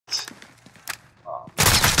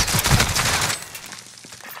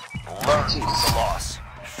is a loss.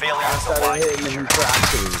 Failure is a Started wide hitting him feature. for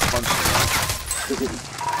accident. Punching him.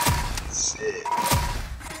 Shit.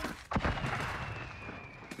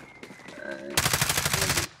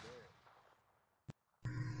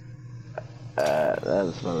 That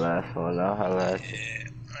was my last one. I'll holla at you.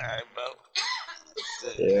 Alright, bro.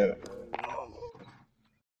 Yeah.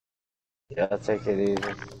 Y'all take it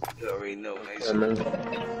easy. You already know. Nice.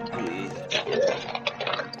 Yeah.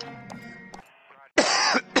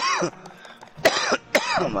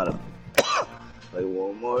 I'm about to play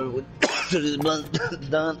one more with this month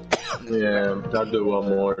done. Yeah, I'll do one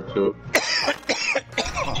more too.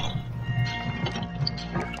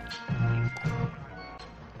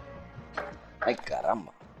 Ay,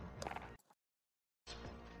 caramba.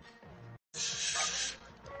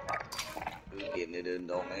 We getting it in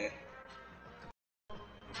though, man.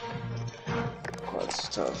 Oh, it's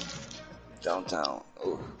tough. Downtown.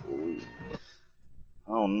 Oh,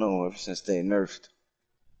 I don't know. Ever since they nerfed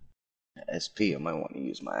SP, I might want to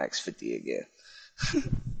use my X50 again.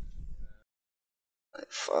 Like,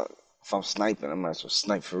 fuck. If I'm sniping, I might as well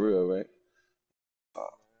snipe for real, right?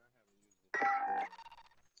 Fuck.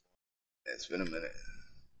 It's been a minute.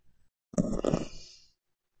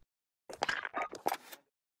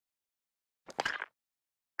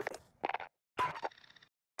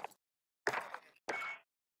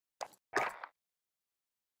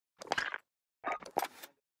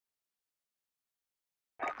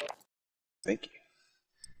 Thank you.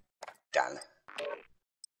 Dale.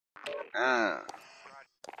 Ah.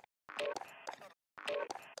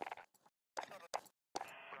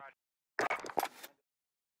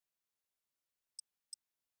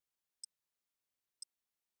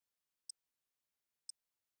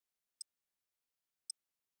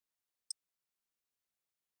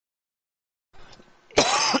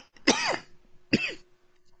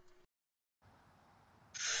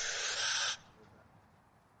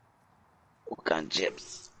 What kind of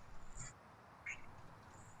chips?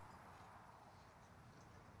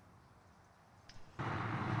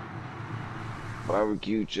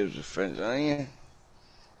 Barbecue chips with French onion?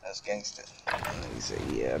 That's gangster. He said,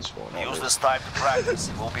 yeah, I just want all Use this. this time to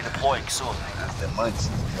practice. We'll be deploying soon. That's the munchies,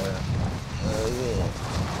 yeah.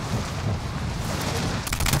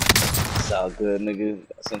 It's all good, nigga.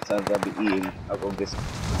 Sometimes I be eating. I'll go get some.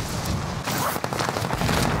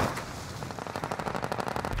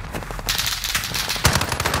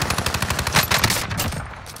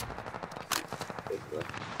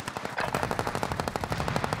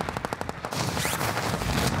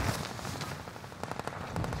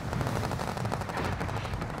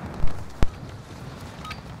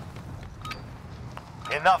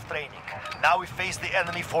 Enough training. Now we face the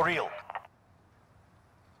enemy for real.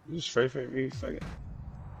 You straight for me, fuck it.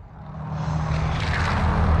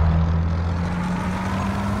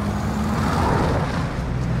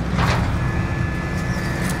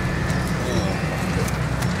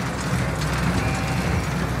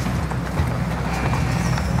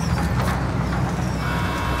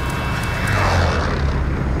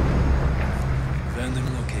 Vendor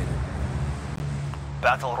located.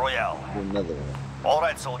 Battle Royale. Another one.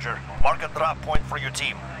 Alright, soldier. Mark a drop point for your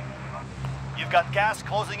team. You've got gas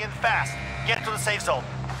closing in fast. Get to the safe zone.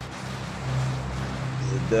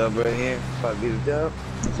 Is it dub right here? Probably be the dub.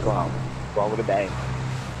 Let's go out. Go out with a bang.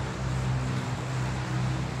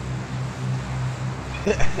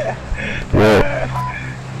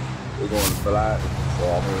 We're going to fly. So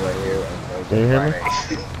I'll be right here. Can you hear me?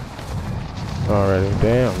 Already,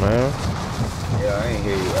 damn, man. Yeah, I ain't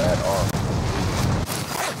hear you at all.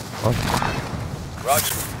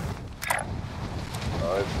 Roger.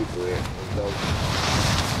 Oh, there's people here. Let's go.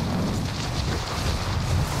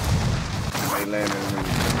 They landing in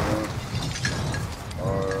this room.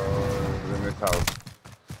 Or in this house.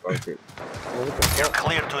 Okay. You're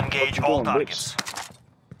clear to engage What you all doing, targets.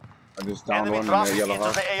 I just downed Enemy one in dropping that yellow into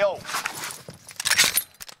house. the AO.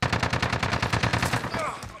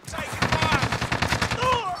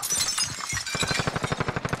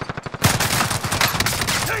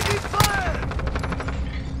 Taking fire!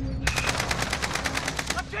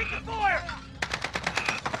 I'm taking fire!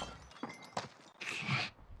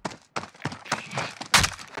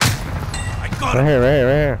 I got Right here, right here,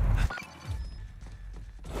 right here.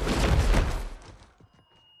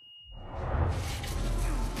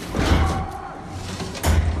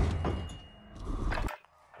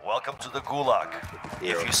 Welcome to the Gulag.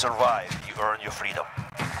 If you survive, you earn your freedom.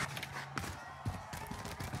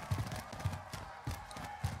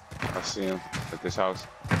 I see him at this house.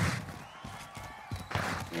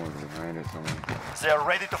 One's behind it somewhere. They're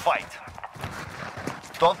ready to fight.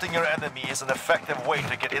 Daunting your enemy is an effective way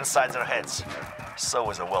to get inside their heads. So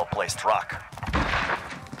is a well-placed rock.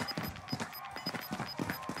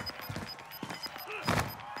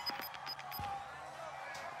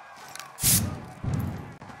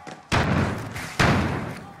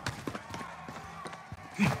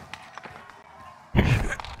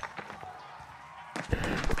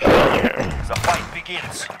 The fight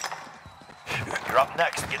begins. You're up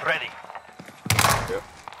next. Get ready. Yep.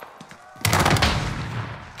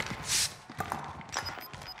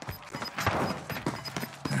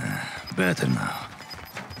 Better now.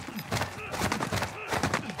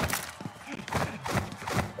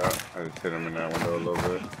 I just hit him in that window a little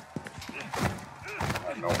bit.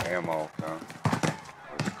 No ammo, no.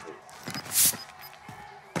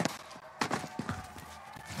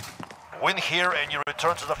 Win here and you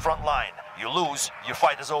return to the front line. You lose, your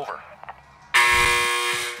fight is over.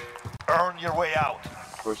 Earn your way out.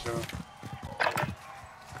 Push him.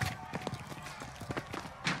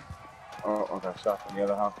 Oh, I got shot from the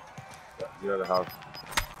other house. Yeah, the other house.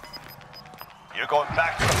 You're going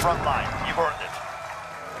back to the front line. You've earned it.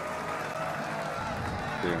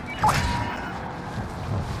 Yeah.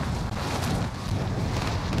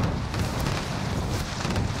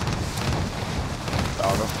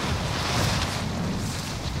 Auto.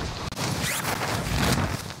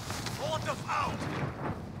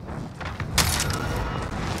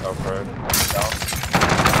 Okay. Down.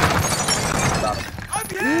 Got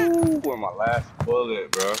him. Ooh, with my last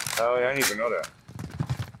bullet, bro. Oh yeah, I didn't even know that.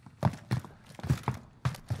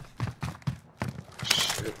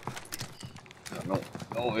 Shit. No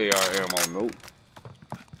AR ammo, nope.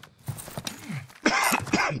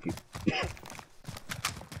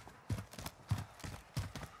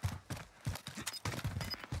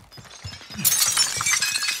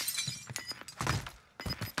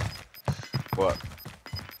 What?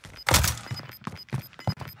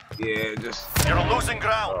 Yeah, just You're losing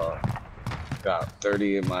ground. got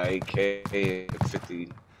 30 in my AK and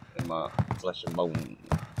 50 in my flesh and bone.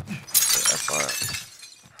 That's all right.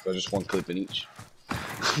 So just one clip in each.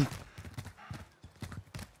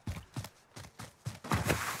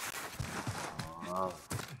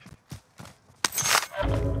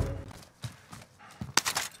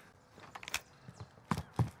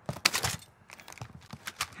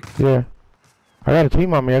 Yeah. I got a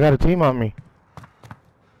team on me.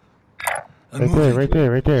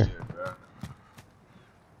 Right there.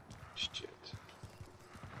 Shit.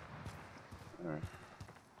 Alright.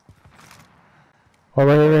 Oh,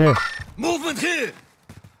 right here. Movement here!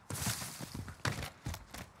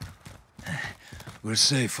 We're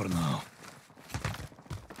safe for now.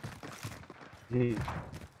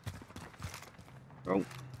 Oh.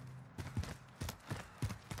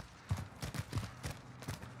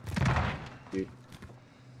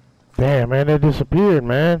 Damn, man, they disappeared,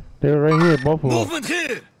 man. They were right here, both of them. Movement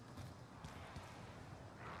here!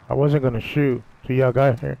 I wasn't gonna shoot till y'all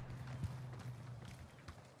got here.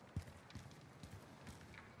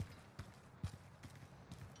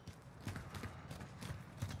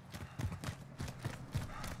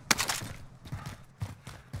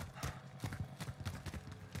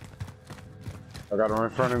 I got him in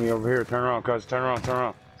front of me over here. Turn around, cuz. Turn around.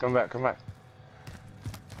 Come back.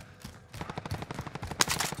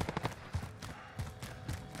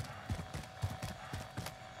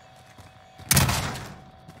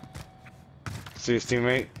 See his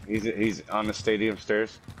teammate? He's on the stadium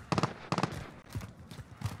stairs.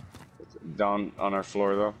 Down on our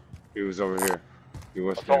floor though. He was over here. He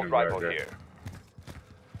was standing right there. Here.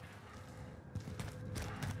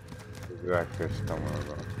 Exactly. Somewhere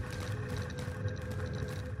about.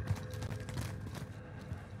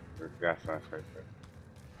 There's gas mask right there.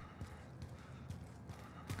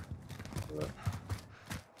 Look.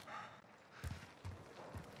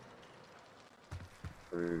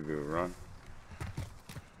 What do you do? Run?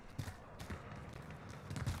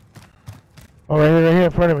 Oh, right here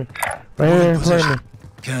in front of me.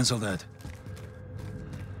 Cancel that.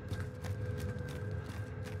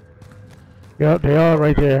 Yep, they are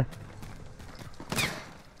right there.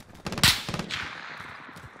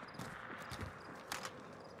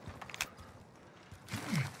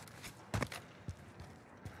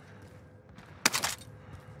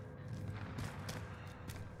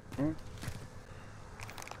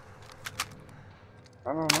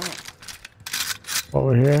 I don't know.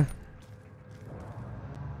 Over here.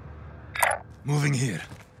 Moving here.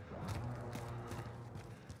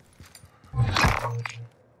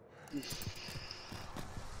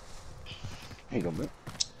 Here you go, man.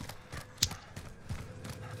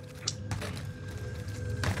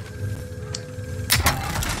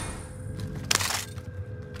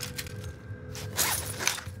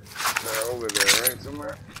 They're over there, right?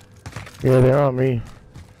 Somewhere. Yeah, they're on me.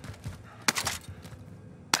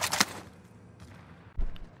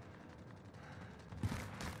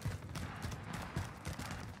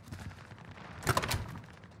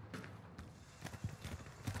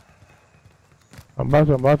 I'm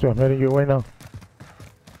about to. I'm heading your way now.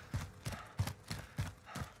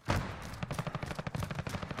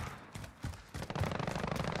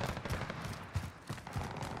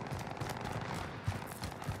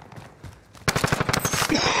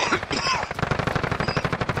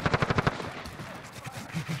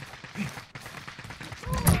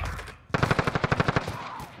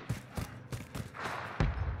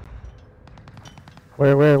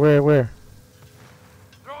 Where?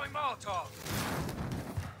 Throwing Molotov.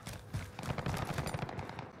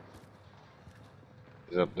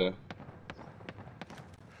 He's up there.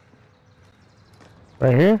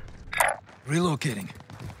 Right here? Relocating.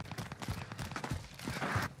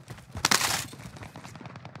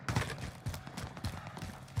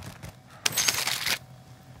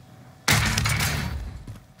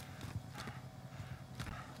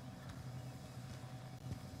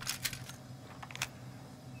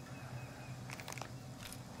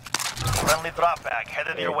 Friendly drop bag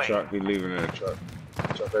headed your way. Truck, he's leaving in the truck.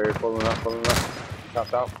 Truck area, pulling up.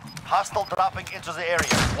 Topped out. Hostile dropping into the area.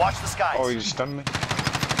 Watch the skies. Oh, he just stunned me.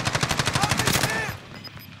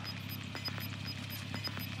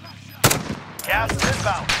 Gas is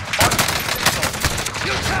inbound.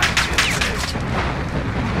 You can't get this.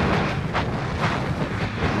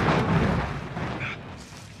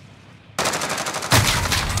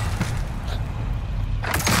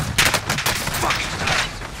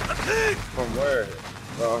 From where?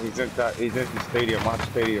 Oh, he's in the stadium, March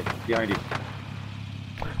Stadium, behind you.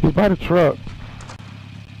 He's by the truck.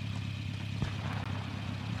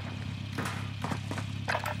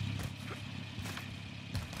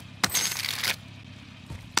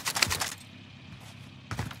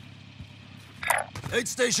 Aid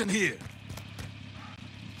station here.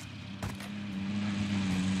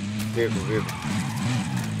 Vehicle.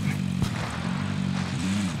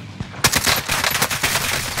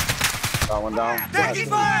 Got one down. Taking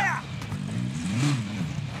fire!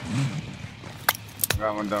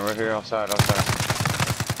 Got one down right here outside. Taking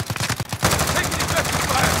effective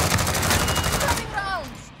fire! Coming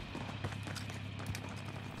rounds!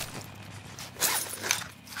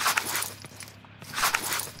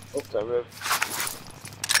 Oops, I missed.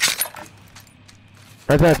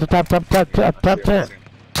 Right there, the top tent.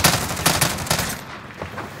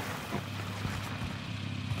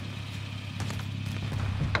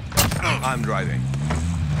 I'm driving.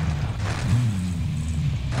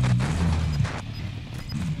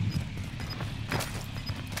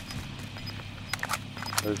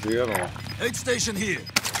 Where's the other one? Aid station here.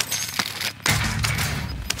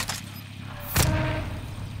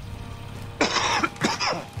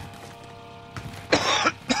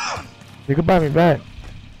 You can buy me back.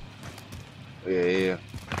 Yeah.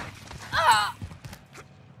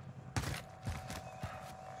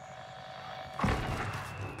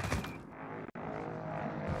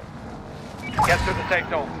 Get to the safe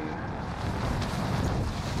zone.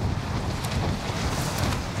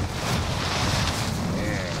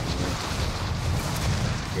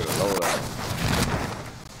 Get a load out.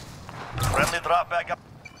 Friendly drop bag up.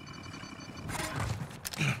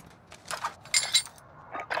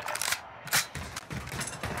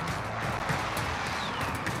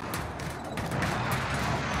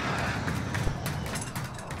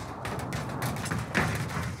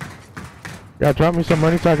 Yeah, drop me some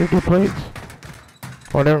money so I can get plates.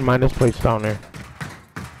 Oh, never mind, this plate's down there.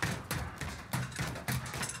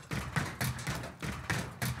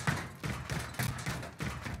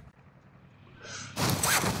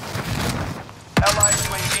 Allied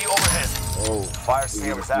UAV overhead. Oh, Fire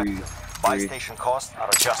sale is active. Buy station costs are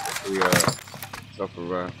adjusted. we stuff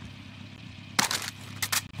around.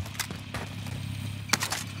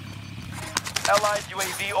 Allied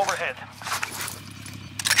UAV overhead.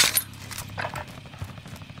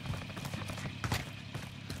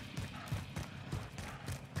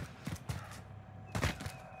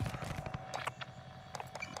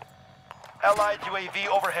 Allied UAV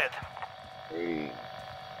overhead. Hey.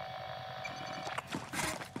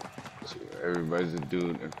 So everybody's a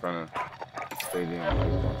dude in front of the stadium.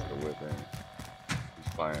 He's going to the whip in.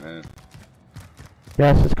 He's flying in.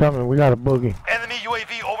 Gas is coming, we got a boogie. Enemy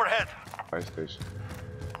UAV overhead. Fire station.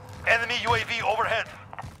 Enemy UAV overhead.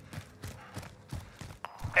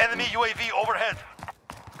 Enemy UAV overhead.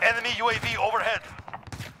 Enemy UAV overhead.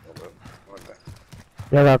 What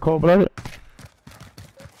the? Y'all got cold-blooded?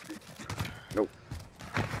 Nope.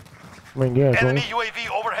 I mean, yeah, Enemy go. UAV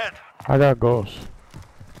overhead. I got ghosts.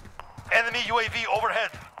 Enemy UAV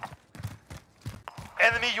overhead.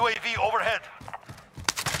 Enemy UAV overhead.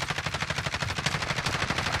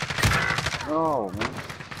 No, man.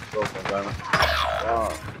 Go for that.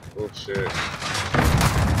 Wow. Bullshit.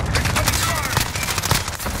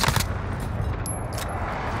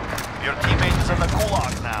 Your teammate is in the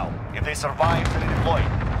gulag now. If they survive, they redeploy.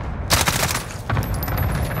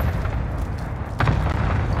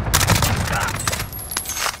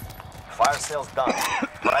 Fire sales done.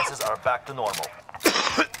 Prices are back to normal.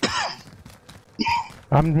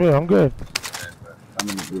 I'm good. I'm good. I'm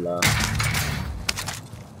in the gulag.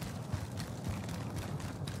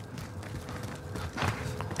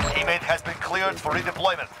 Teammate has been cleared for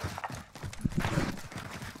redeployment.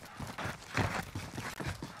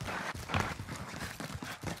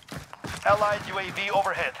 Allied UAV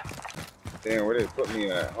overhead. Damn, where they put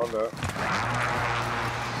me at? Hold up.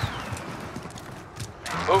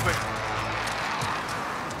 Moving.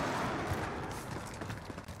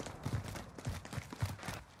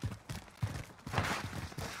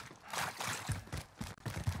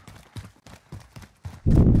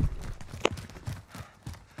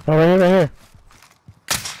 Oh, right here, right here.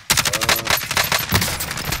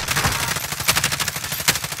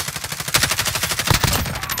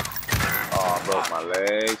 Oh, I broke my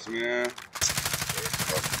legs, man.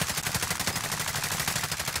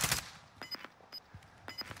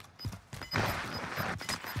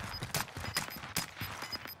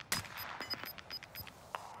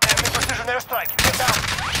 Enemy precision airstrike. Get down.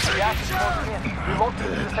 The action closing in. Relocate to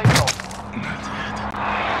the safe zone.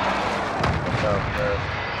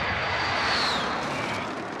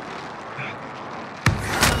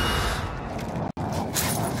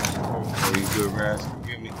 Oh, you good, man?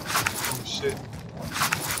 Give me. Oh, shit.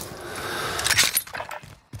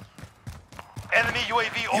 Enemy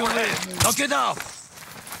UAV overhead. Knock it off!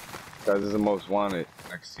 Guys, this is the most wanted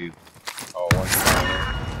next to you. Oh, one time.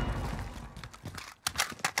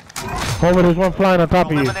 HOvA, there's one flying on top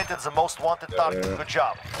of you. Eliminated the most wanted target. Yeah. Good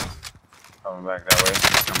job. Coming back that way.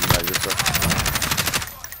 Coming back this way.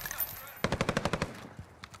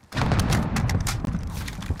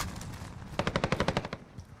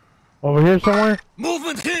 Over here somewhere?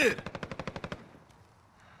 Movement here!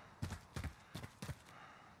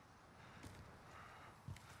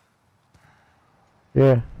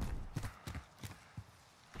 Yeah.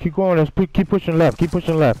 Keep going. Let's keep pushing left. Keep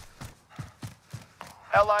pushing left.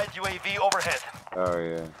 Allied UAV overhead. Oh,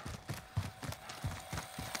 yeah.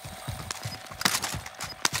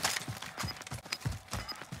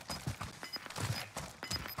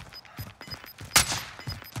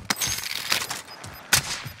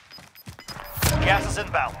 Gas is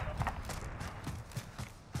inbound.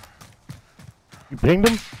 You pinged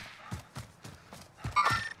him?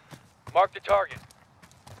 Mark the target.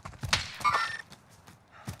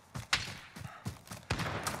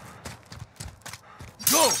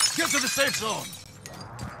 Go! Get to the safe zone!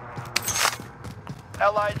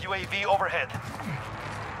 Allied UAV overhead.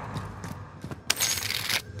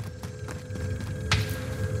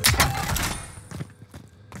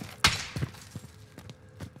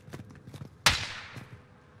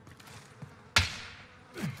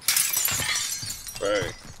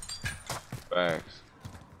 Right. Thanks.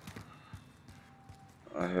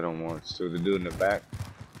 I hit him once too. The dude in the back.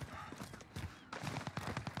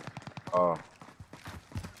 Oh.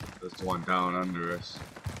 There's one down under us.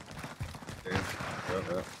 Yeah.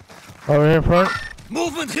 Over here in front?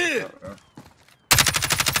 Movement here!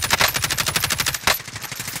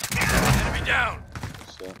 Enemy down!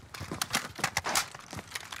 So,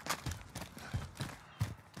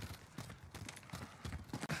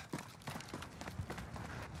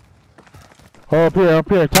 Oh, up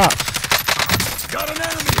here, top. Got an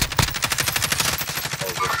enemy!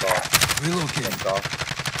 oh, good off. Relocating. Good off.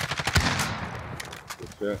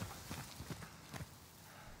 Good shit.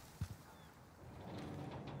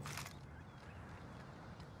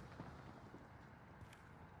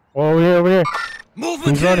 Oh, over here.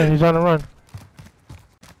 Movement He's running, here! he's on the run.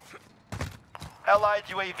 Allied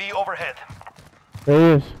UAV overhead. There he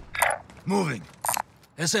is. Moving.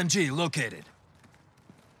 SMG located.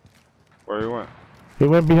 Where you went? He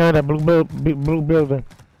went behind that blue building.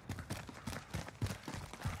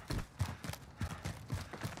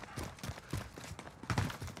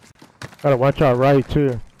 Gotta watch out right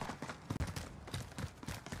too.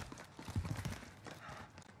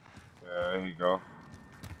 Yeah, there you go.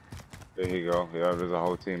 There you go. Yeah, there's a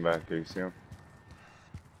whole team back here. You see him?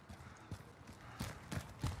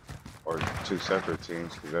 Or two separate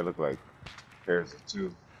teams, because they look like pairs of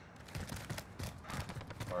two.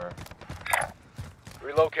 Alright.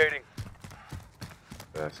 Relocating.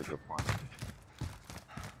 That's a good point.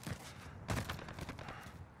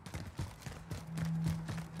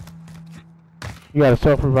 You got a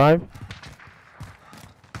self-revive?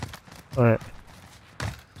 Alright.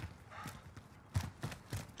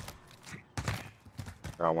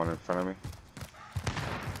 Got one in front of me.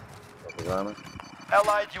 Behind me.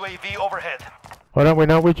 Allied UAV overhead. Hold on, we're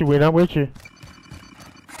not with you, we're not with you.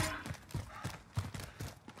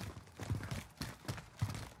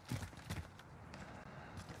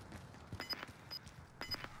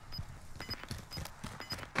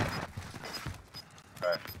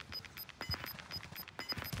 Right.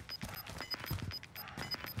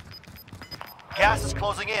 Gas is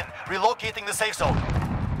closing in. Relocating the safe zone.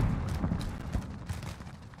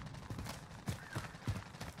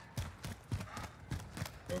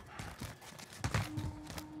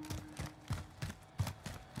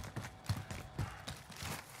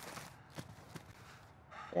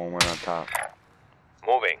 One went on top.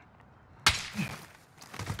 Moving.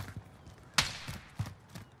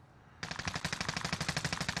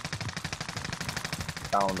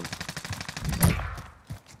 Found him.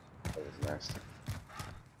 That was nasty.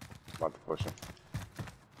 About to push him.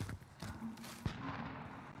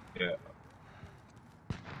 Yeah.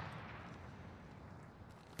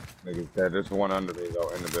 Niggas dead. There's one under me though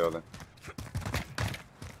in the building.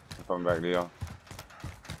 I'm coming back to y'all.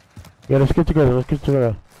 Yeah, let's get together, let's get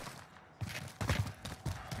together.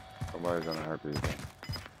 Somebody's on a heartbeat.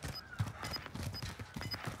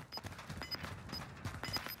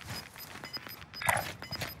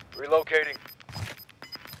 Relocating.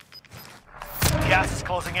 Gas is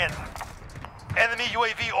closing in. Enemy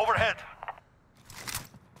UAV overhead.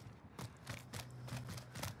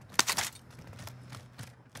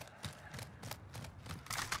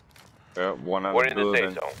 Yeah, one on We're the in the building.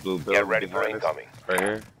 safe zone. Blue Get building ready for behind us. incoming. Right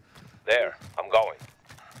here. There, I'm going.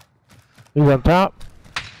 He's on top.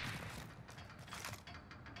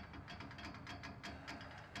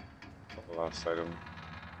 I lost sight of him.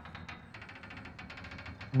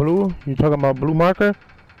 Blue? You talking about blue marker?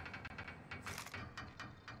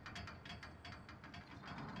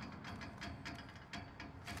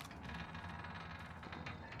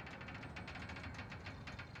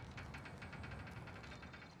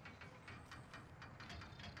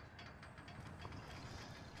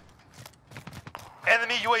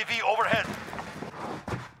 Enemy UAV overhead.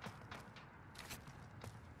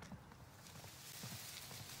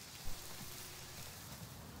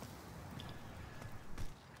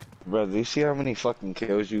 Bro, do you see how many fucking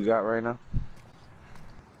kills you got right now?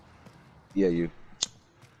 Yeah, you.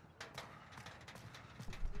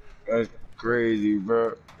 That's crazy,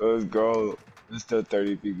 bro. Let's go. There's still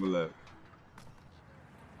 30 people left.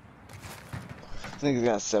 Niggas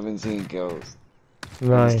got 17 kills.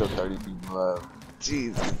 Nice. There's still 30 people left.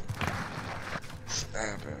 Jesus.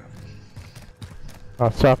 Snap it.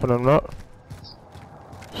 I'll soften them up.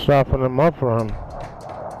 Soften them up for him.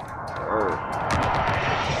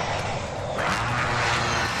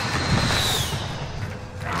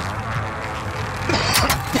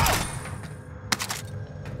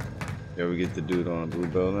 Yeah, we get the dude on the blue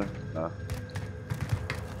building? Nah.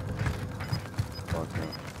 Fuck no.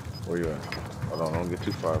 Where you at? Hold on, don't get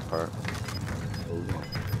too far apart. Hold on.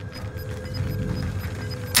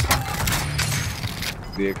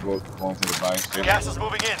 Vehicle going to the buy station. Gas is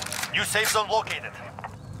moving in. New safe zone located.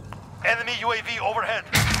 Enemy UAV overhead.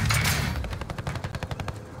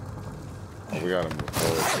 Oh, we gotta move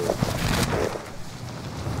forward.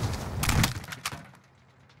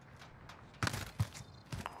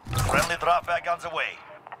 Friendly drop bag on the way.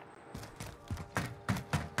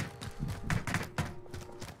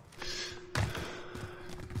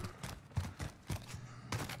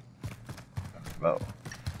 No.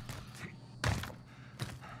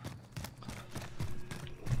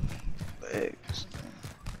 Legs.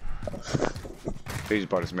 He just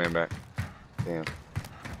brought his man back. Damn.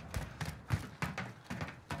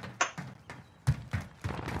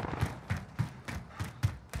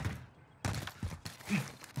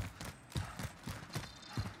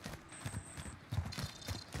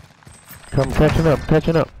 Come catching up,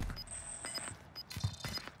 catching up.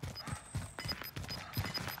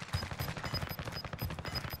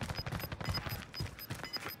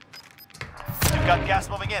 You've got gas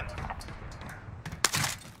moving in.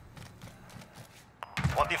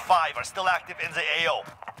 25 are still active in the AO.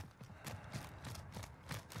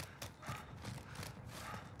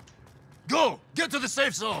 Go! Get to the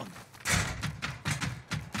safe zone!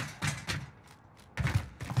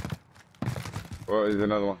 Well, there's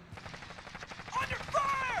another one. Under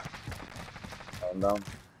fire! I'm down.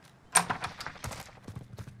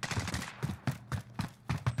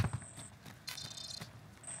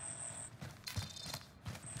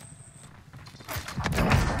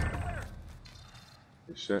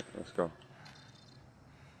 Good shit, let's go.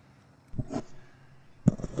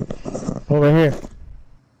 Over here.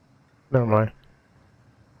 Never mind.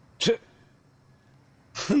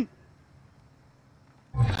 It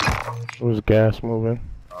was gas moving.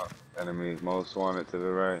 Enemies most wanted to the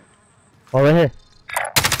right. Oh, right here.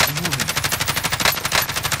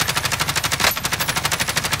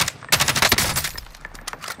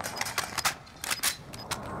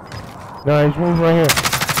 No, he's moving right here.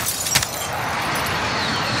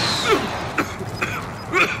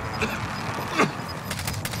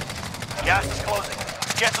 Gas is closing.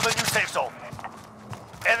 Get to the new safe zone.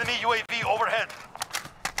 Enemy UAV overhead.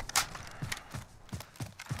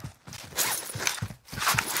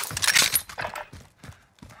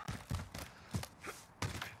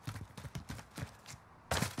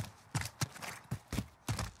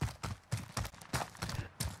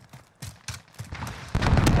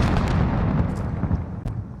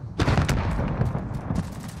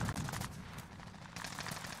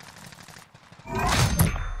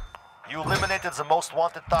 You eliminated the most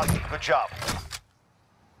wanted target. Good job.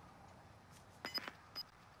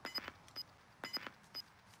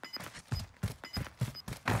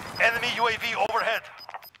 Enemy UAV overhead.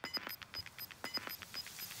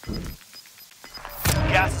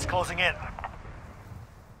 Gas is closing in.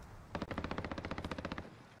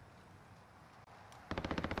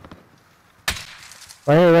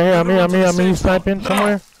 Right here. I'm here. He's sniping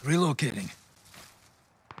somewhere. Relocating.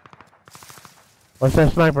 What's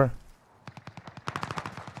that sniper?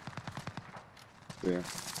 Yeah.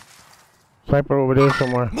 Sniper over there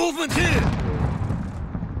somewhere. Movement here!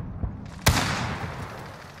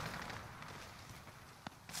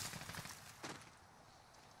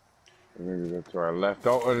 Maybe up to our left.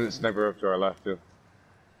 Oh, and the sniper up to our left too.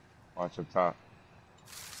 Watch up top.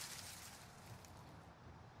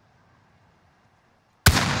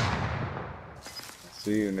 I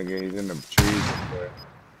see you, nigga. He's in the trees up there.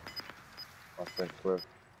 Off that cliff.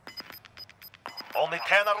 Only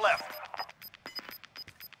 10 are left.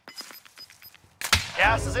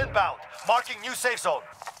 Gas is inbound. Marking new safe zone.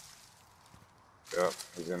 Yep,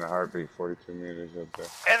 he's in a heartbeat. 42 meters up there.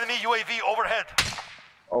 Enemy UAV overhead.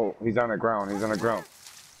 Oh, he's on the ground.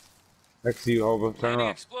 Next to you, HOvA. Turn around.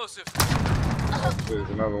 Explosive. Oh, shit, there's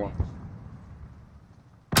another one.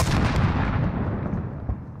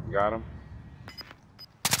 You got him?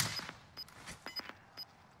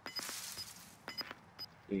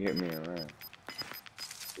 He hit me and ran.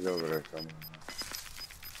 He's over there somewhere.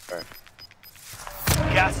 Okay.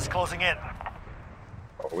 Gas is closing in.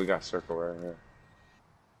 Oh, we got circle right here.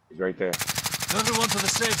 He's right there. Everyone to the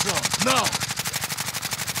safe zone. No!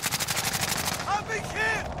 I've been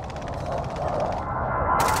hit!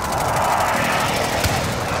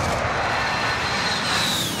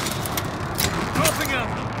 Dropping out!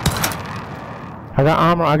 I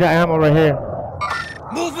got ammo right here.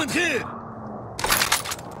 Movement here!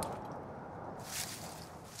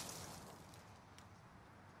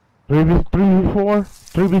 Three v 4,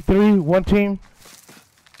 3v3, one team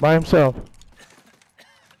by himself.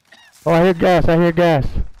 Oh, I hear gas.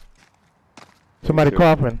 Somebody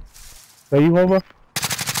coughing. Are you HOvA?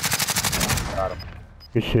 Got him.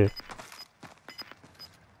 Good shit.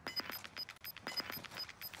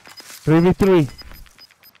 3v3.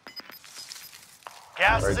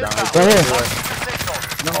 Gas is Right inbound. down here. Marking new safe zone.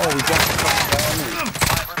 No, we got the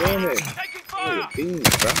damn it. Taking fire! Beans,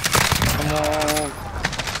 bro. Come on.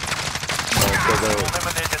 You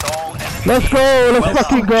eliminated all enemies. Let's go. Let's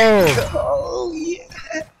fucking go. Oh, yes.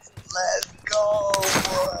 Let's go,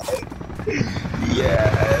 boy.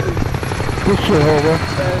 Yes. Good shit, HOvA.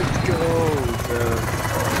 Let's go, bro.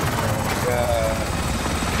 Oh, God.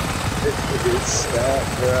 It's that,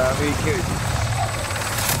 bro. I mean,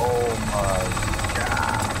 oh, my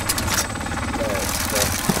God.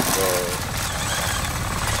 Let's go.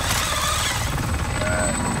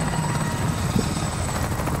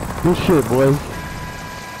 Good shit, boys.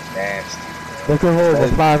 Nasty. Look at HOvA.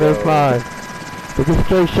 585. Look at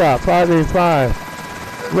straight shot.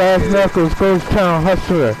 585. Raz Knuckles, Ghost Town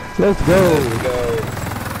Hustler. Let's go. Let's go.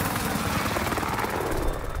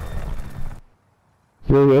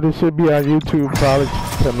 So it should be on YouTube probably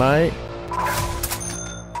tonight.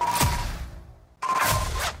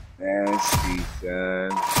 Nasty,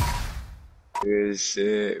 son. Good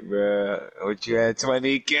shit, bro. What you had?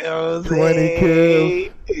 20 kills? 20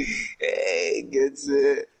 Hey. Hey, good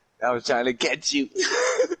shit. I was trying to catch you.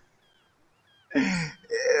 Yeah,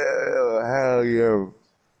 hell yeah.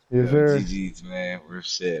 Yes, sir. GG's, man. We're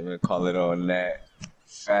shit. We're gonna call it on that.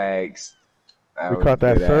 Facts. We caught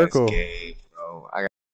that was a good-ass circle. game, bro. I